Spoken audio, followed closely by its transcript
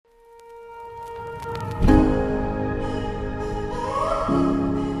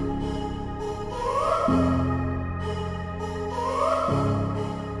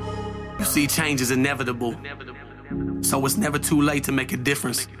see change is inevitable. So it's never too late to make a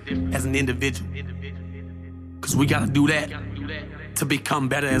difference as an individual. Cause we gotta do that to become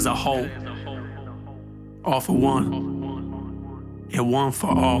better as a whole. All for one, and one for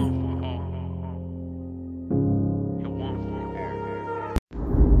all.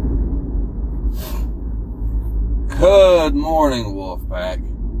 Good morning, Wolfpack.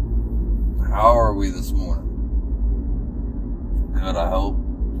 How are we this morning? Good, I hope.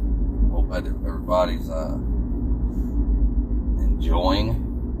 Hope that everybody's enjoying.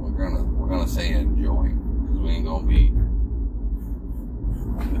 We're gonna say enjoying, because we ain't gonna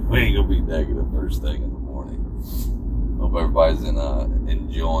be negative first thing in the morning. Hope everybody's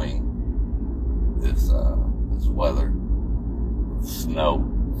enjoying this weather. Snow.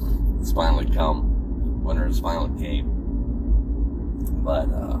 It's finally come. Winter has finally came. But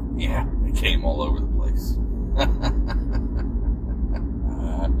yeah, it came all over the place.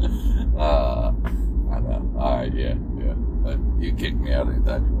 I know. Alright, yeah. You kick me out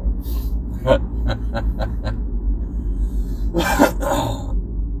anytime you want.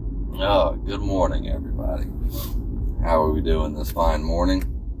 Oh, good morning, everybody. How are we doing this fine morning?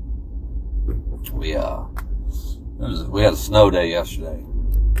 We had a snow day yesterday.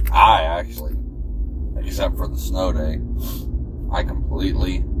 I actually, except for the snow day, I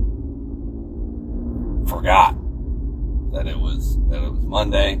completely forgot that it was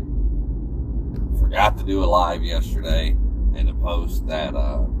Monday. Forgot to do a live yesterday and to post that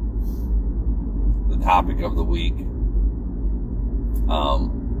the topic of the week.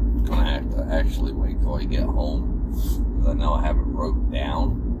 Gonna have to actually wait till I get home, because I know I have it wrote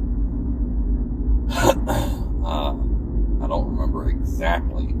down. I don't remember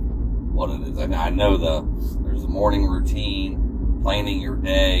exactly what it is. I know there's a morning routine, planning your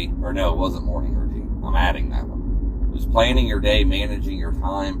day, or no, it wasn't morning routine. I'm adding that one. It was planning your day, managing your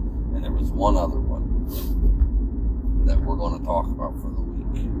time, and there was one other one that we're going to talk about for the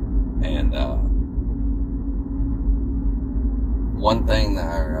week. And one thing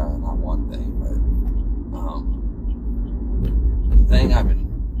that, not one thing, but the thing I've been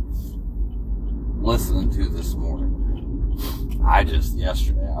listening to this morning,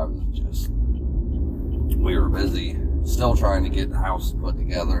 we were busy still trying to get the house put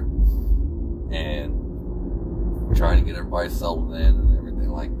together and trying to get everybody settled in and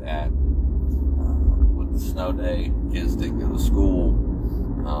everything like that. With the snow day, kids didn't go to school.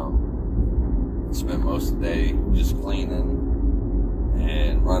 Spent most of the day just cleaning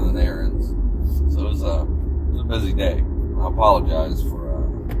and running errands. So it was a busy day. I apologize for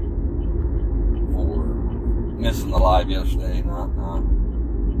missing the live yesterday, not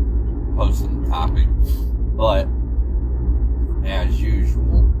posting the topic. But as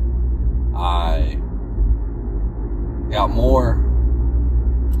usual, I got more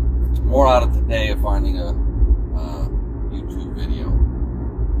out of today of finding a YouTube video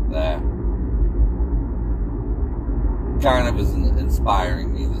that kind of is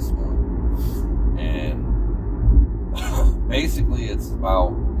inspiring me this morning. And basically it's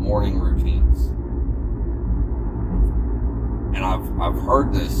about morning routines. And I've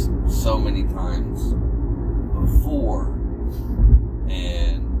heard this so many times before,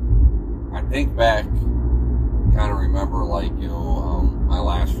 and I think back, kind of remember, like, my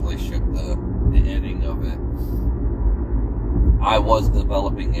last relationship, the ending of it. I was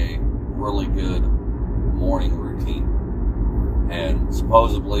developing a really good morning routine, and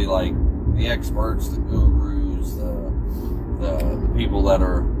supposedly, like, the experts, the gurus, the people that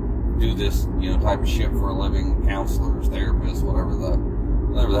do this, type of shit for a living, counselors, therapists, whatever the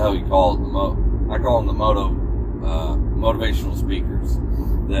hell you call it. I call them the motivational speakers.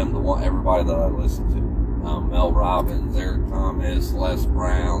 Everybody that I listen to. Mel Robbins, Eric Thomas, Les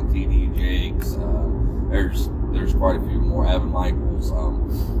Brown, T.D. Jakes. There's quite a few more. Evan Michaels.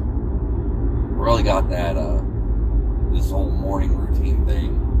 Really got that this whole morning routine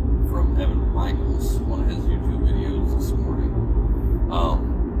thing from Evan Michaels, one of his YouTube videos this morning.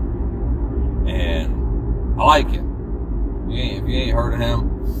 And I like it. If you ain't heard of him,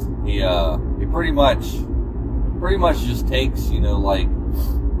 he pretty much just takes,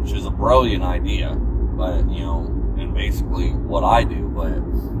 which is a brilliant idea, but, and basically what I do, but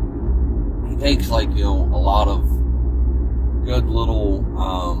he takes, a lot of good little,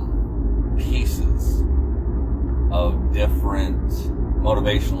 pieces of different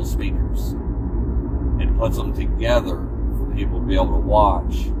motivational speakers and puts them together for people to be able to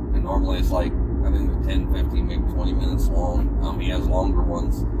watch. And normally it's like, I think 10, 15, maybe 20 minutes long. He has longer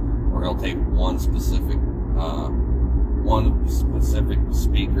ones where he'll take one specific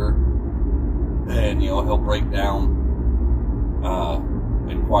speaker, and he'll break down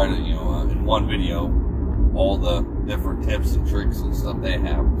in quite a, in one video, all the different tips and tricks and stuff they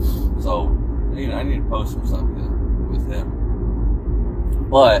have. So, I need to post some stuff with him.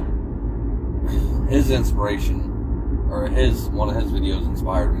 But his inspiration, or one of his videos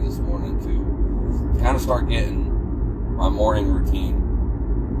inspired me this morning to kind of start getting my morning routine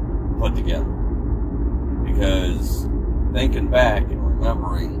put together. Because thinking back and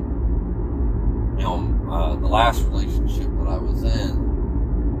remembering, the last relationship that I was in,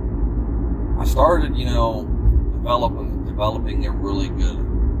 I started, developing a really good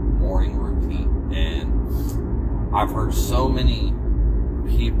morning routine. And I've heard so many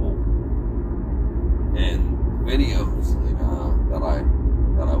people and videos that I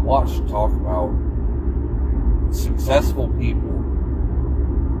watch talk about successful people.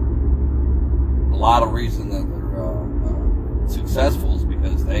 A lot of reason that they're successful is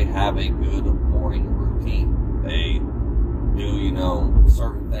because they have a good morning routine. They do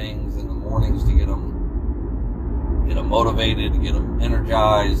certain things in the mornings to get them motivated, to get them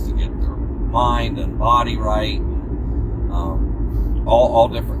energized, to get their mind and body right, all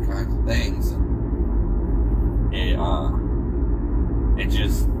different kinds of things. It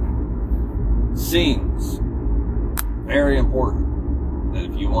just seems very important that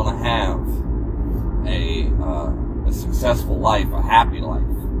if you want to have a successful life, a happy life,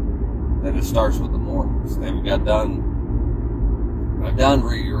 that it starts with the mornings. I've done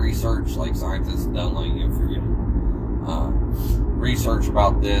research, like scientists have done, research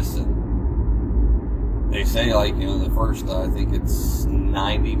about this, and they say, the first, I think it's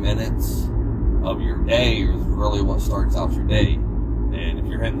 90 minutes of your day is really what starts out your day. And if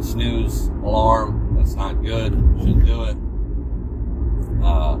you're hitting the snooze alarm, that's not good. Shouldn't do it.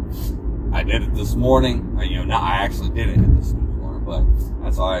 I did it this morning. I actually didn't hit the snooze alarm, but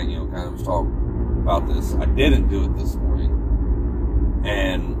that's why I, kind of was talking about this. I didn't do it this morning,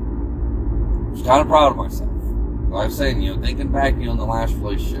 and I was kind of proud of myself. Like I was saying, thinking back, in the last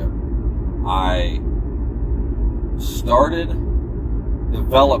relationship, I started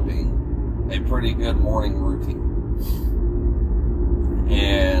developing a pretty good morning routine.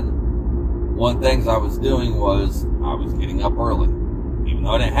 And one of the things I was doing was I was getting up early. Even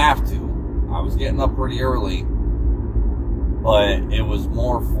though I didn't have to, I was getting up pretty early. But it was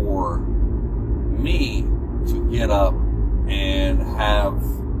more for me to get up and have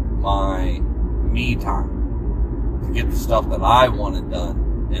my me time. To get the stuff that I wanted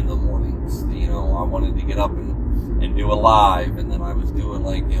done in the mornings. I wanted to get up and do a live. And then I was doing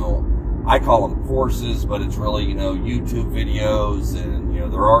I call them courses, but it's really, YouTube videos, and,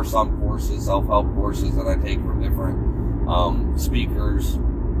 there are some courses, self-help courses that I take from different, speakers,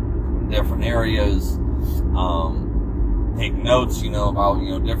 different areas, take notes, about,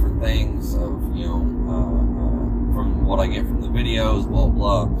 different things of, from what I get from the videos, blah,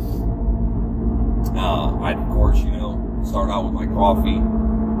 blah. I, of course, start out with my coffee.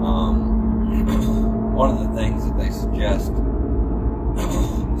 One of the things that they suggest,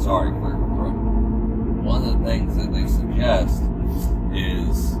 one of the things that they suggest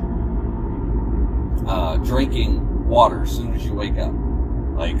is drinking water as soon as you wake up.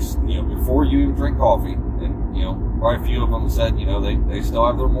 Before you even drink coffee. And, quite a few of them said, they still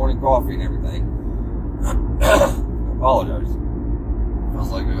have their morning coffee and everything. I apologize. Feels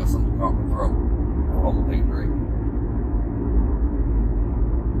like I got something caught in my throat. I'm gonna take a drink.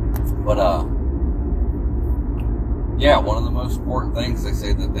 But, yeah, one of the most important things they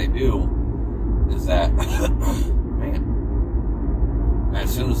say that they do is that, man,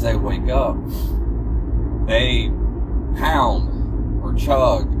 as soon as they wake up, they pound or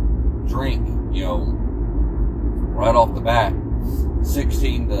chug, drink, right off the bat,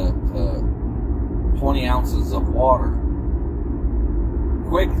 16 to 20 ounces of water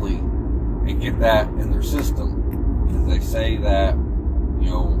quickly and get that in their system. Because they say that,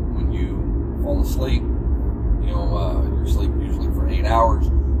 when you fall asleep, you're asleep usually for 8 hours.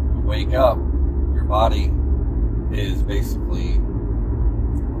 You wake up, your body is basically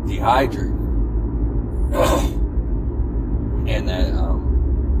dehydrated. And that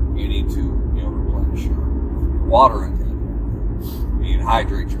you need to, replenish your water intake. You need to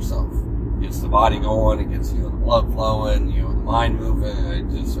hydrate yourself. It gets the body going, it gets, the blood flowing, the mind moving,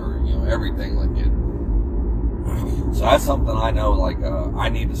 everything like it. So that's something I know, I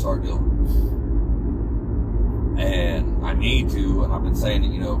need to start doing. And I need to, and I've been saying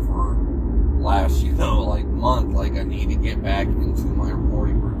it, for last, month, I need to get back into my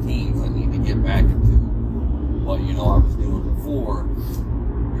morning routines. I need to get back into what, I was doing before.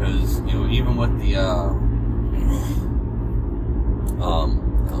 Because, even with the,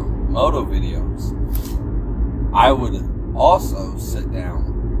 moto videos, I would also sit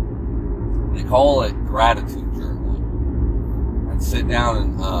down. They call it gratitude journaling. I'd sit down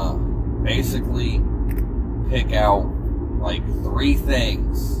and basically pick out like 3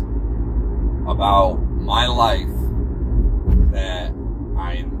 things about my life that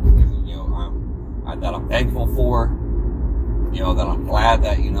that I'm thankful for, that I'm glad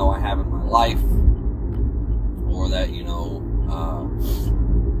that, I have in my life, or that,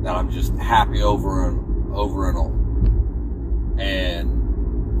 that I'm just happy over and all.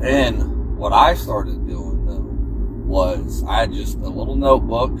 And then what I started doing though was I had just a little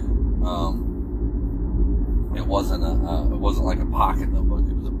notebook. It wasn't like a pocket notebook.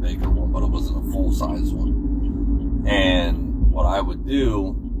 It was a bigger one, but it wasn't a full size one. And what I would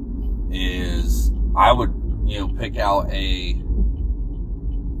do is I would, pick out an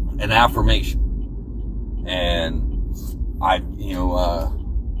affirmation, and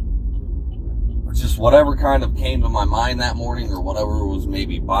just whatever kind of came to my mind that morning, or whatever was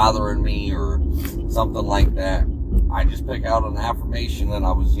maybe bothering me or something like that. I just pick out an affirmation, and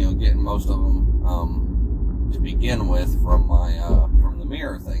I was, getting most of them to begin with from my from the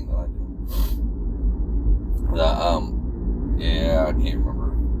mirror thing that I do. I can't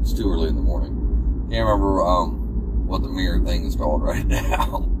remember. It's too early in the morning. Can't remember what the mirror thing is called right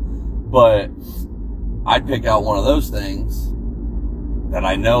now. But I'd pick out one of those things that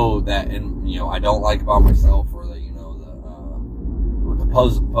I know that I don't like about myself, or that with the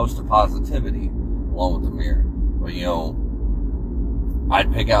post of positivity along with the mirror. But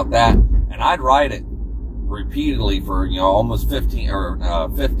I'd pick out that and I'd write it repeatedly for almost 50 times,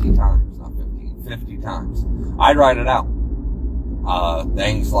 not 15, 50 times. I'd write it out.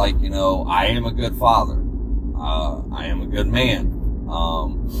 Things like, I am a good father. I am a good man.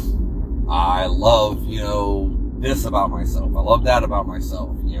 I love, this about myself. I love that about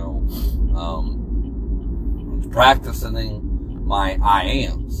myself. Practicing my I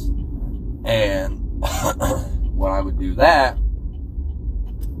ams. And when I would do that,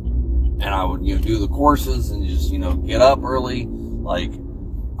 and I would, do the courses and just, get up early, like,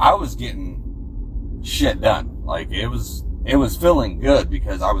 I was getting shit done. Like, it was feeling good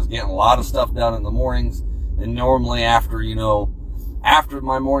because I was getting a lot of stuff done in the mornings. And normally after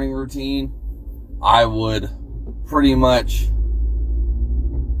my morning routine, I would pretty much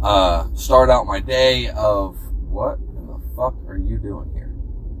start out my day of, what in the fuck are you doing here?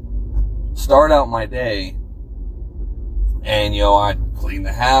 Start out my day, and I'd clean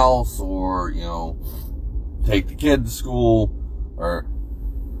the house, or take the kids to school, or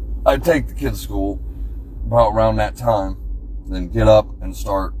I'd take the kids to school about around that time, then get up and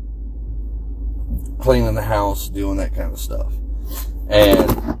start cleaning the house, doing that kind of stuff.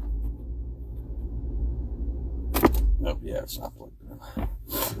 And it's not plugged in.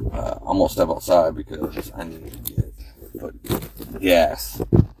 I'm gonna step outside because I need to put gas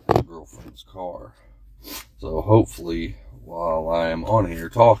in my girlfriend's car. So hopefully, while I am on here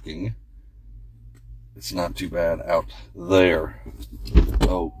talking, it's not too bad out there.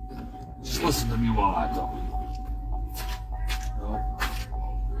 So just listen to me while I talk.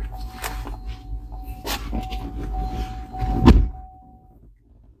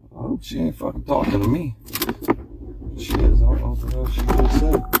 I hope she ain't fucking talking to me. She is. I don't know what the hell she just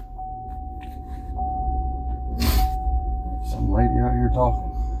said. Some lady out here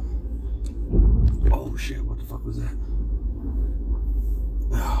talking. Oh shit, what the fuck was that?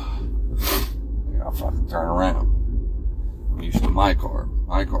 I gotta fucking turn around. I'm used to my car.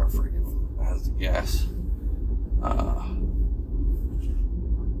 My car freaking has the gas.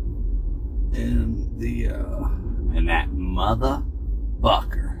 And that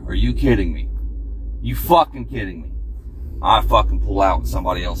motherfucker. Are you kidding me? You fucking kidding me? I fucking pull out and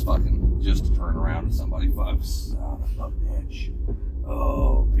somebody else fucking just to turn around and somebody fucks. Son of a bitch.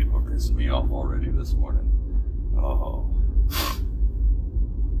 Oh, people are pissing me off already this morning. Oh.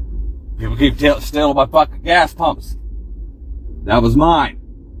 People keep stealing my fucking gas pumps. That was mine.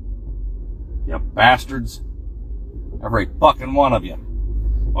 You bastards. Every fucking one of you.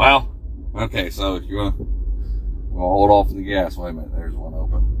 Well, okay, so if you want to hold off on the gas. Wait a minute, there's one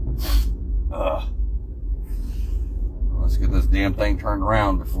open. Let's get this damn thing turned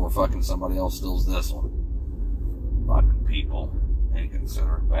around before fucking somebody else steals this one. Fucking people.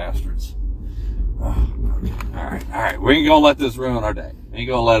 Inconsiderate bastards. Okay. Alright. We ain't gonna let this ruin our day. Ain't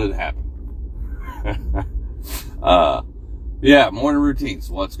gonna let it happen. Yeah, morning routines.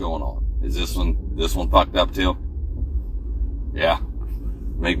 What's going on? Is this one fucked up too? Yeah.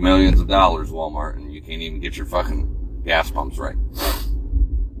 Make millions of dollars, Walmart, and you can't even get your fucking gas pumps right.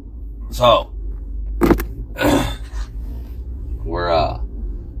 So, what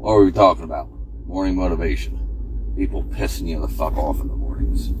were we talking about? Morning motivation. People pissing you the fuck off in the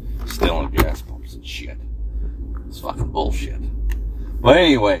mornings. Stealing gas pumps and shit. It's fucking bullshit. But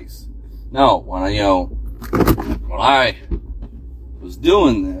anyways, no, when I was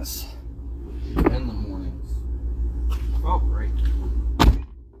doing this in the mornings. Oh, great.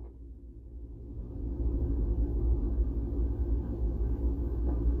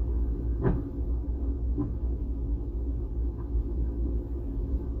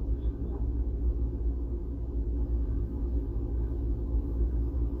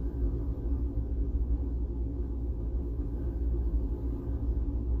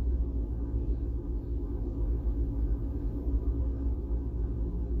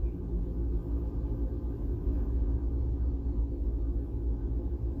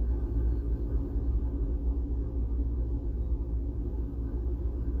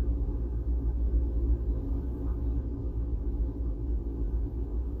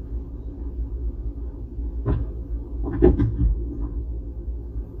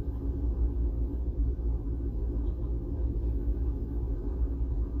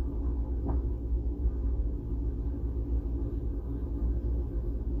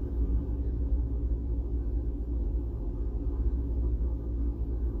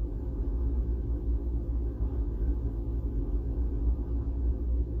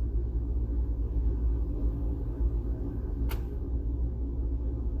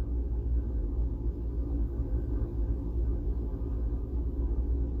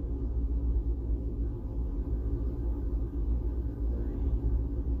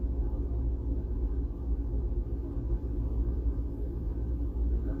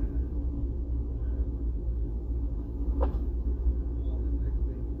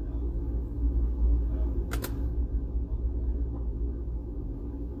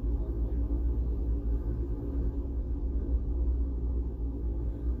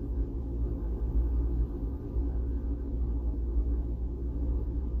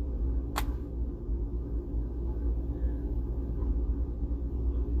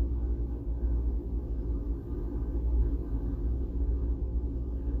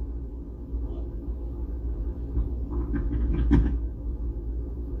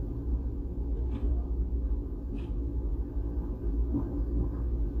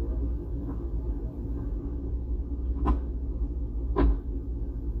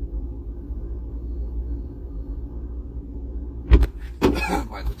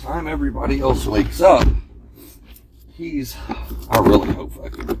 By the time everybody else wakes up, I really hope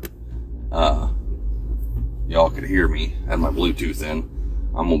y'all could hear me. I had my Bluetooth in.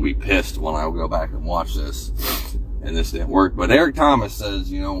 I'm gonna be pissed when I go back and watch this, and this didn't work. But Eric Thomas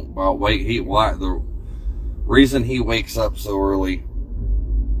says, about the reason he wakes up so early,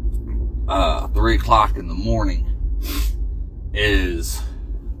 3 o'clock in the morning, is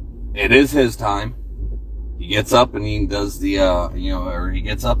it is his time. He gets up and he does he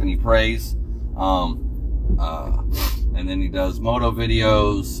gets up and he prays, and then he does moto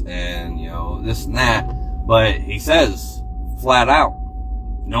videos and, this and that. But he says flat out,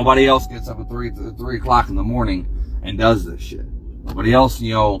 nobody else gets up at 3 o'clock in the morning and does this shit. Nobody else,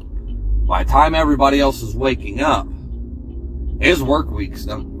 by the time everybody else is waking up, his work week's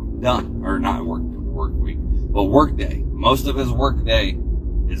done. Or not work week, but work day. Most of his work day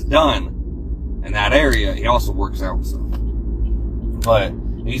is done. In that area, he also works out and stuff. But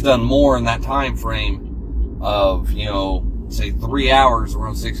he's done more in that time frame of, say 3 hours,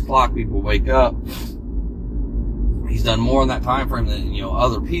 around 6 o'clock, people wake up. He's done more in that time frame than,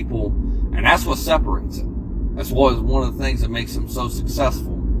 other people. And that's what separates him. That's one of the things that makes him so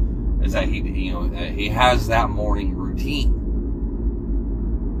successful, is that he has that morning routine.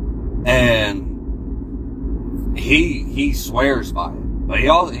 And he swears by it. But he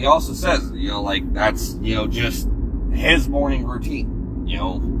also says, that's, just his morning routine.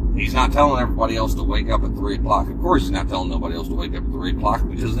 He's not telling everybody else to wake up at 3 o'clock. Of course, he's not telling nobody else to wake up at 3 o'clock,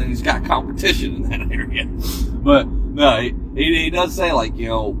 because then he's got competition in that area. But no, he does say,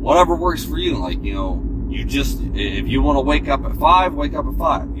 whatever works for you. You just, if you want to wake up at 5, wake up at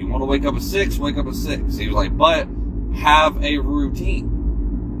 5. You want to wake up at 6, wake up at 6. He was like, but have a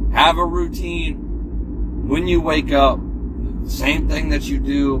routine. Have a routine when you wake up. Same thing that you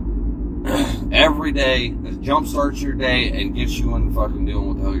do every day that jumpstarts your day and gets you in fucking doing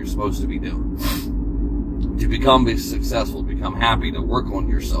what the hell you're supposed to be doing. To become successful, become happy, to work on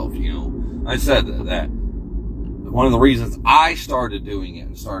yourself, I said that one of the reasons I started doing it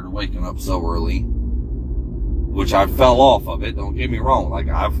and started waking up so early, which I fell off of it, don't get me wrong,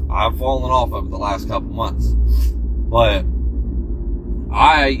 I've fallen off of it the last couple months. But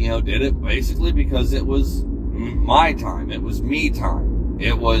I, did it basically because it was my time. It was me time.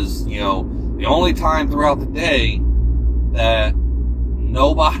 It was, The only time throughout the day that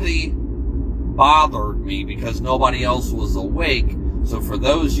nobody bothered me because nobody else was awake. So for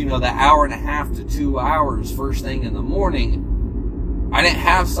those, the hour and a half to 2 hours first thing in the morning, I didn't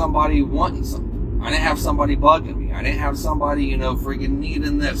have somebody wanting something. I didn't have somebody bugging me. I didn't have somebody, freaking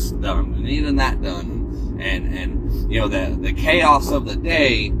needing this done, needing that done. And the chaos of the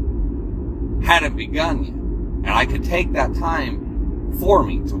day hadn't begun yet. And I could take that time for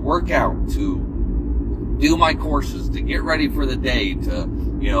me to work out, to do my courses, to get ready for the day, to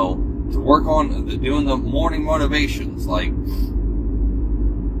work on doing the morning motivations. Like,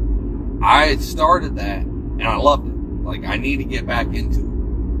 I started that and I loved it. Like, I need to get back into it.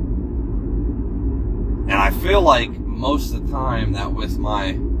 And I feel like most of the time that with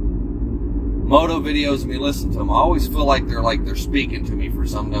my moto videos and me listen to them, I always feel like they're speaking to me for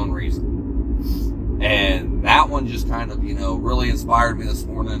some known reason. And that one just kind of, really inspired me this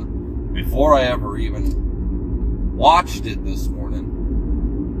morning. Before I ever even watched it this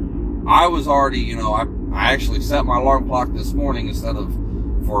morning, I was already, I actually set my alarm clock this morning instead of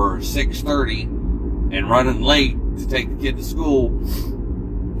for 6:30 and running late to take the kid to school.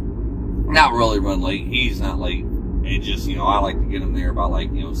 Not really run late. He's not late. It just, I like to get him there about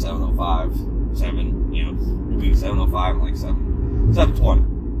 7:05, between 7:05 and 7:20.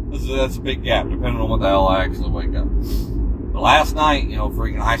 That's a big gap, depending on what the hell I actually wake up. But last night,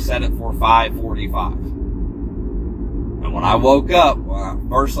 I set it for 5:45. And when I woke up,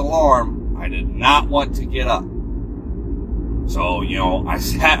 first alarm, I did not want to get up. So,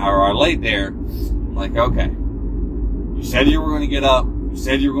 I laid there. I'm like, okay, you said you were going to get up. You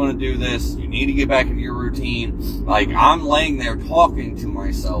said you were going to do this. You need to get back into your routine. Like, I'm laying there talking to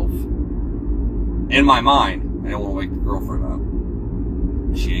myself in my mind. I didn't want to wake the girlfriend up.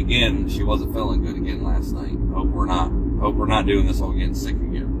 She wasn't feeling good again last night. Hope we're not doing this whole getting sick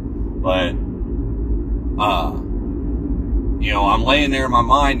again. But, I'm laying there in my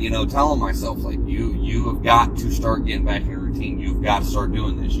mind, telling myself, like, you have got to start getting back in your routine. You've got to start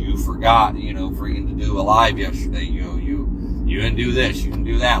doing this. You forgot, freaking to do a live yesterday. You didn't do this. You didn't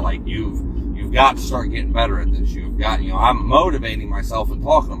do that. Like, you've got to start getting better at this. You've got, I'm motivating myself and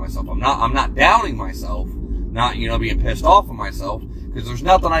talking to myself. I'm not downing myself, not, being pissed off at myself, because there's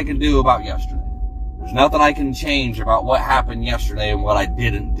nothing I can do about yesterday. There's nothing I can change about what happened yesterday and what I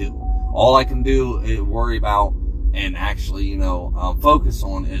didn't do. All I can do is worry about and actually, focus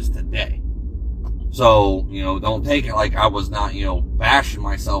on is today. So, don't take it like I was not, bashing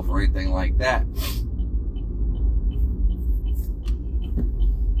myself or anything like that.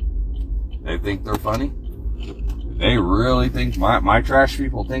 They think they're funny? They really think my trash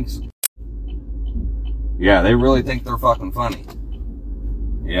people thinks. Yeah, they really think they're fucking funny.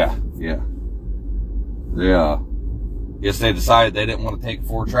 Yeah. Guess they decided they didn't want to take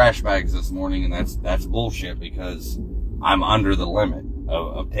 4 trash bags this morning, and that's bullshit because I'm under the limit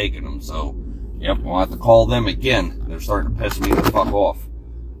of taking them. So, yep, we'll have to call them again. They're starting to piss me the fuck off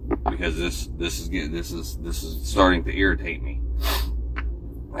because this is starting to irritate me.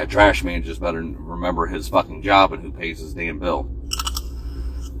 That trash man just better remember his fucking job and who pays his damn bill.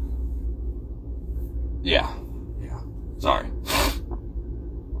 Yeah. Sorry.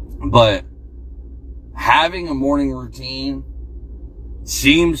 But having a morning routine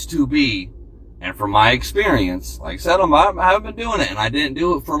seems to be, and from my experience, like I said, I haven't been doing it, and I didn't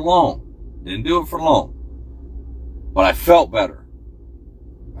do it for long. But I felt better.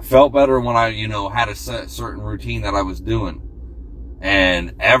 I felt better when I, had a certain routine that I was doing.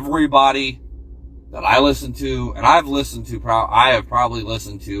 And everybody that I listened to, and I have probably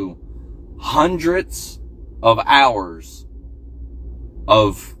listened to hundreds of hours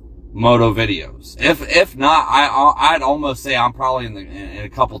of moto videos. If not, I'd almost say I'm probably in a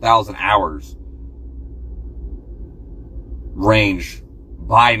couple thousand hours range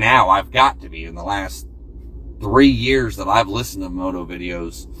by now. I've got to be in the last 3 years that I've listened to moto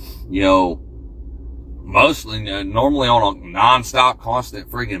videos, mostly, normally on a non-stop, constant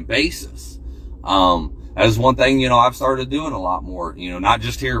friggin' basis. That is one thing, I've started doing a lot more, not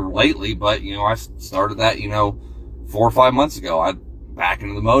just here lately, but, I started that, 4 or 5 months ago. Back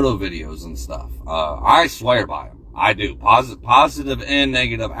into the moto videos and stuff. I swear by them. I do. Positive and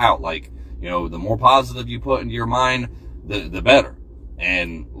negative out. Like, the more positive you put into your mind, the better.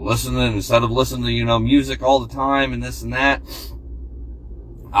 And instead of listening to, music all the time and this and that,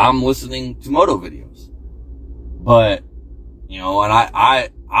 I'm listening to moto videos. But, and I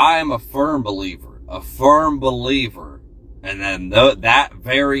am a firm believer. And then that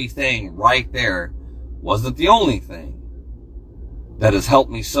very thing right there wasn't the only thing that has helped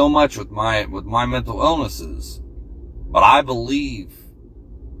me so much with my mental illnesses. But I believe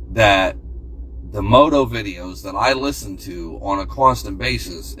that the moto videos that I listen to on a constant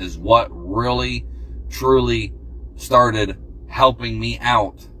basis is what really, truly started helping me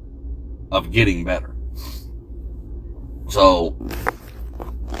out of getting better. So,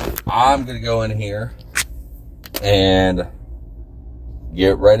 I'm going to go in here and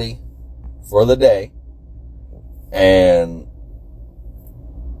get ready for the day, and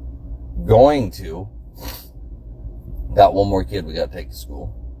got one more kid we got to take to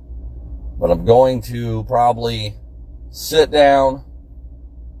school, but I'm going to probably sit down,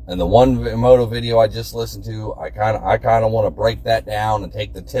 and the one moto video I just listened to, I kind of want to break that down and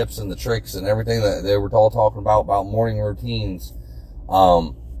take the tips and the tricks and everything that they were all talking about morning routines,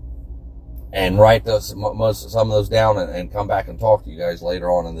 and write some of those down and come back and talk to you guys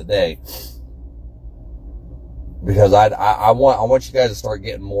later on in the day. Because I want you guys to start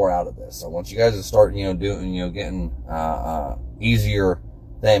getting more out of this. I want you guys to start, getting, easier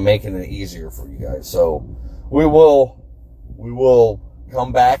than making it easier for you guys. So we will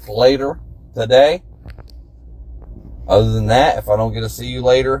come back later today. Other than that, if I don't get to see you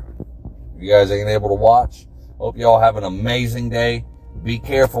later, you guys ain't able to watch. Hope you all have an amazing day. Be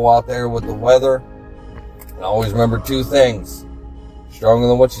careful out there with the weather. And always remember 2 things. You're stronger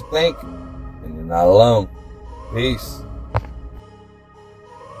than what you think, and you're not alone. Peace.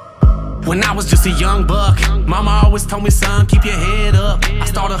 When I was just a young buck, mama always told me, son, keep your head up. I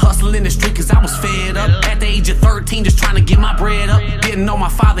started hustling in the street cause I was fed up. At the age of 13, just trying to get my bread up. Didn't know my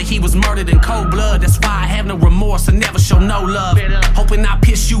father, he was murdered in cold blood. That's why I have no remorse and never show no love. Hoping I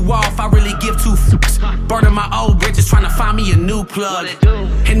piss you off, I really give 2 fucks. Burning my old bridges, trying to find me a new plug.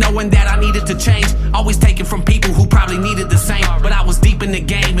 And knowing that I needed to change, always taking from people who probably needed the same. But I was deep in the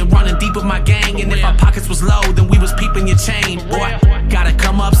game and running deep with my gang. And if our pockets was low, then we was peeping your change. Boy, gotta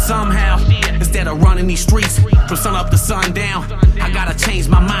come up somehow. Instead of running these streets from sun up to sundown, I gotta change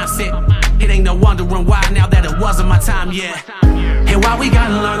my mindset. It ain't no wondering why now that it wasn't my time yet. And why we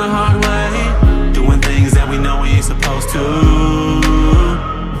gotta learn the hard way, doing things that we know we ain't supposed to.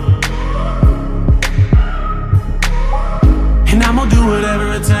 And I'm gonna do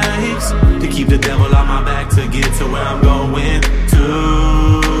whatever it takes to keep the devil on my back to get to where I'm going to.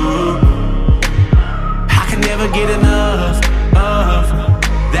 I can never get enough of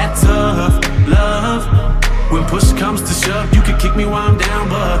that tough love. When push comes to shove, you can kick me while I'm down,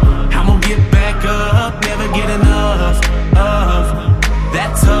 but I'm gonna get back up. Never get enough of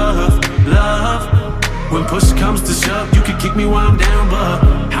that tough love. When push comes to shove, you can kick me while I'm down, but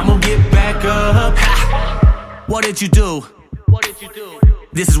I'm gonna get back up. Ha! What did you do?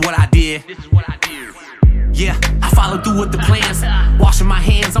 This is what I did. Yeah, I followed through with the plans. Washing my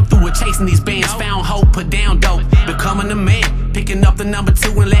hands, I'm through with chasing these bands. Found hope, put down dope, becoming a man. Picking up the number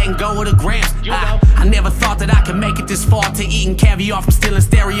 2 and letting go of the grams. I never thought that I could make it this far, to eating caviar from stealing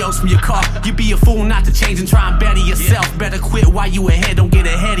stereos from your car. You'd be a fool not to change and try and better yourself. Better quit while you ahead, don't get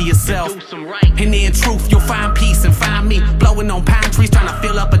ahead of yourself. And in truth, you'll find peace and find me blowing on pine trees, trying to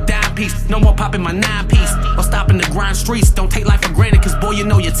fill up a dime piece. No more popping my 9-piece or stopping the grind streets. Don't take life for granted, cause boy, you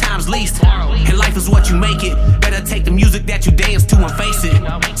know your time's least. And life is what you make it. Better take the music that you dance to and face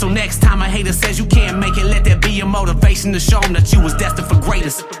it. So next time a hater says you can't make it, let that be your motivation to show them that you was destined for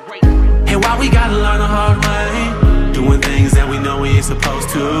greatness. And why we gotta learn the hard way, doing things that we know we ain't supposed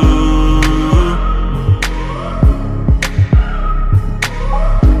to.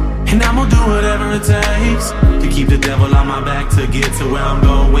 And I'm gonna do whatever it takes to keep the devil on my back to get to where I'm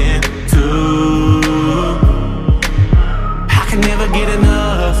going to. I can never get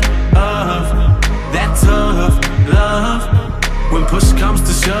enough of that tough love. When push comes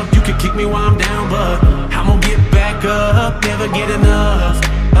to shove, you can kick me while I'm down, but I'm gonna get back up. Never get enough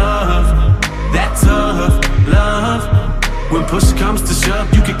of that tough love. When push comes to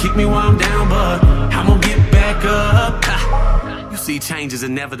shove, you can kick me while I'm down, but I'm gonna get back up. Ha. You see, change is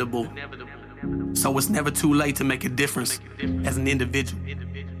inevitable, so it's never too late to make a difference as an individual.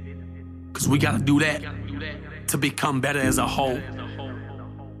 Cause we gotta do that to become better as a whole.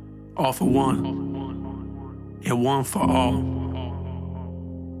 All for one, and one for all.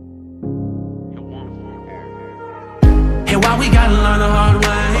 And why we gotta learn the hard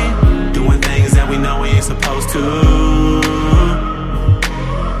way, doing things that we know we ain't supposed to.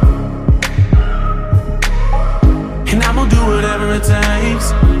 And I'm gonna do whatever it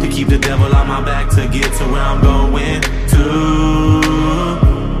takes to keep the devil on my back to get to where I'm going to.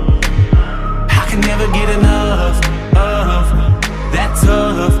 I can never get enough of that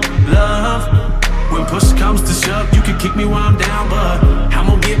tough love. When push comes to shove, you can kick me while I'm down, but I'm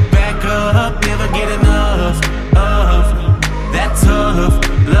gonna get back up. Never get enough of that tough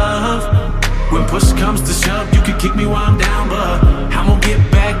love. When push comes to shove, you can kick me while I'm down, but